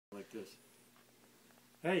this.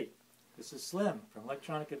 Hey, this is Slim from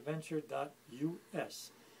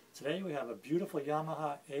ElectronicAdventure.us. Today we have a beautiful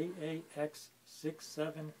Yamaha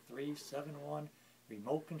AAX67371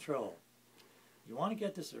 remote control. You want to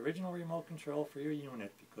get this original remote control for your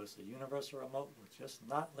unit because the universal remote will just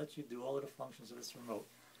not let you do all of the functions of this remote.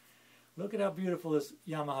 Look at how beautiful this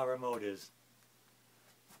Yamaha remote is.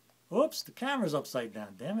 Oops, the camera's upside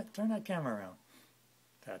down. Damn it, turn that camera around.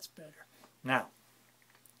 That's better. Now,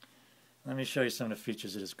 let me show you some of the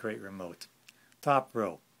features of this great remote. Top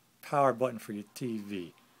row, power button for your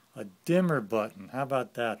TV. A dimmer button, how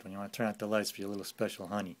about that when you want to turn out the lights for your little special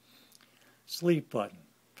honey. Sleep button,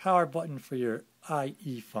 power button for your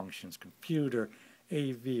IE functions, computer,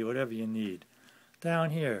 AV, whatever you need.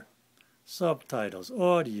 Down here, subtitles,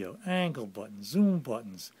 audio, angle buttons, zoom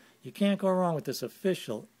buttons. You can't go wrong with this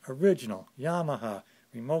official, original Yamaha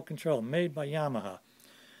remote control made by Yamaha.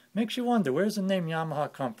 Makes you wonder, where's the name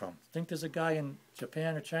Yamaha come from? Think there's a guy in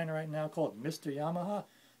Japan or China right now called Mr. Yamaha?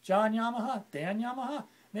 John Yamaha? Dan Yamaha?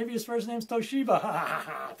 Maybe his first name's Toshiba.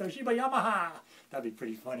 Toshiba Yamaha. That'd be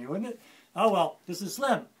pretty funny, wouldn't it? Oh well, this is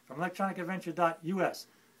Slim from ElectronicAdventure.us.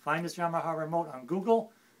 Find this Yamaha remote on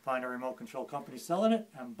Google, find a remote control company selling it,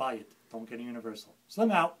 and buy it. Don't get a universal.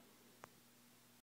 Slim out.